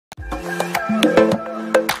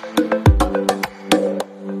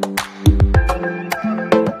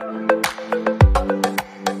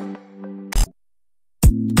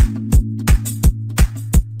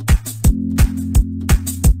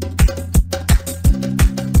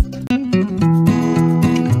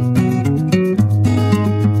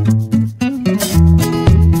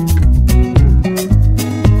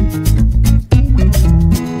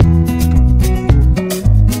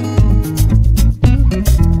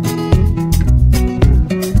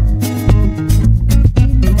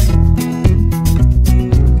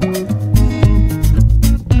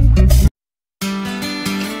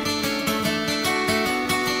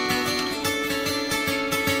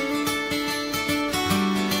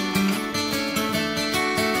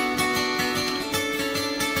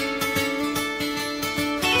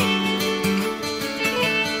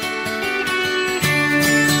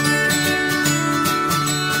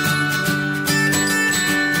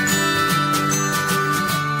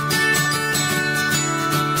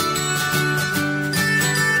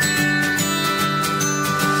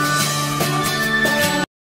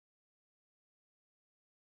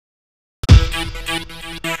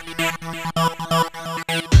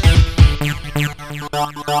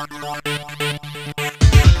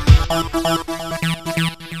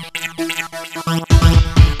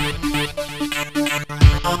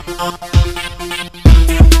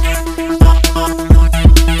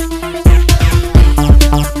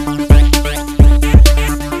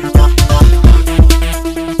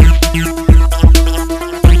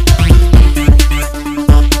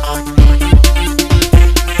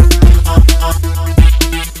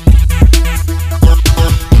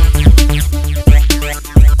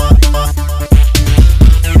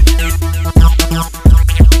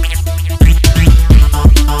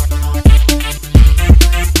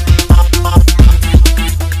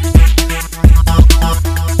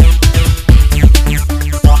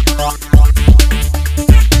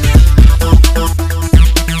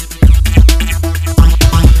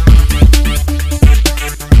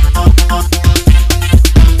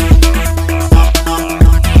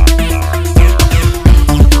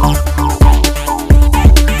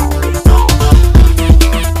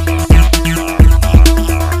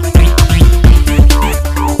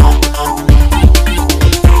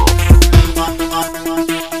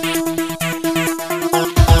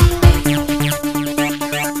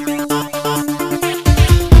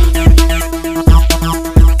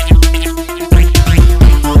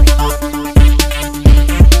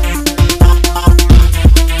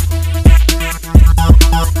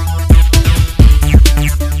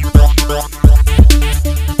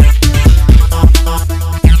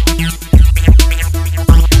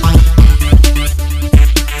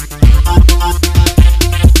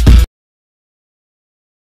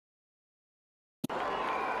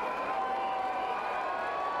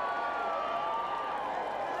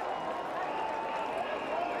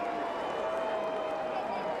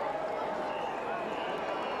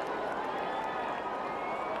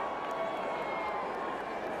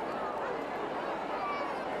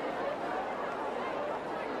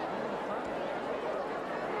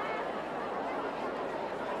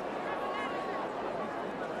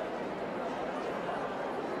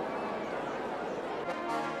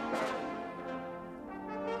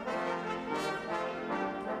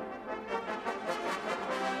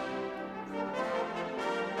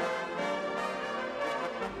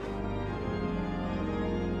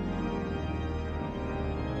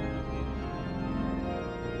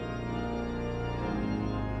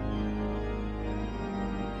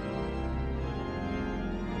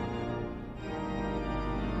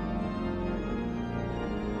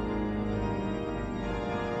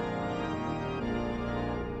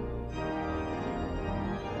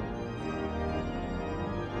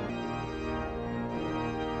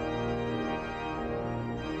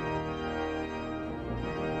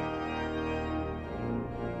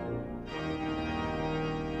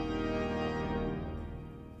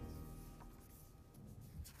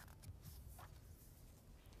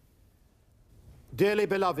Dearly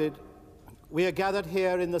beloved, we are gathered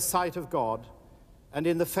here in the sight of God and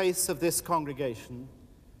in the face of this congregation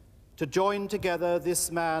to join together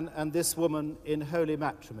this man and this woman in holy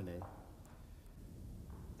matrimony.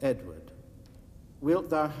 Edward,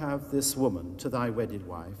 wilt thou have this woman to thy wedded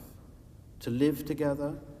wife, to live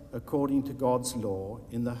together according to God's law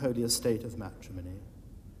in the holy estate of matrimony?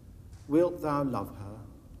 Wilt thou love her,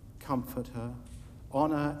 comfort her,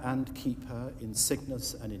 honour and keep her in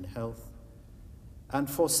sickness and in health, and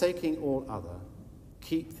forsaking all other,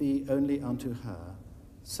 keep thee only unto her,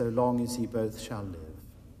 so long as ye both shall live?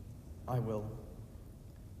 I will.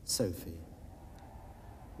 Sophie,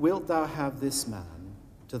 wilt thou have this man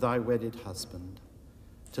to thy wedded husband,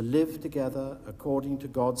 to live together according to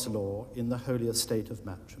God's law in the holy estate of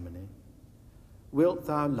matrimony? Wilt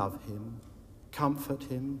thou love him, comfort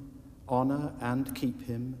him, honour and keep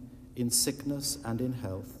him in sickness and in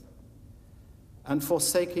health, and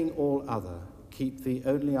forsaking all other, keep thee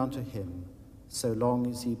only unto him, so long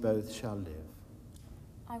as ye both shall live?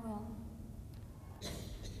 I will.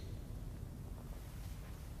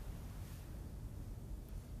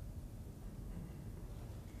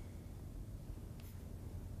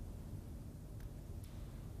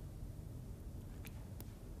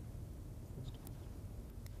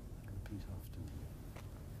 Repeat after me.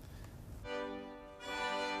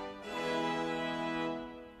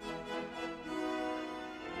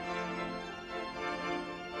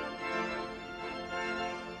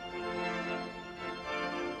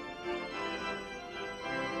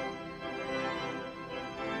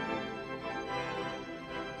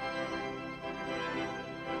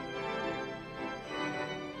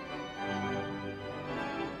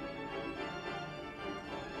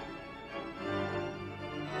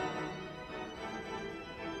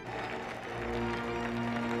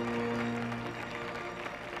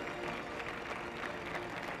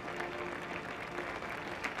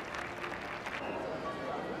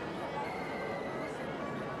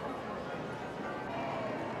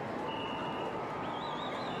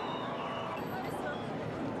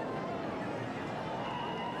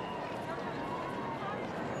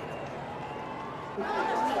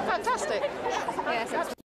 Fantastic.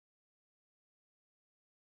 Yes,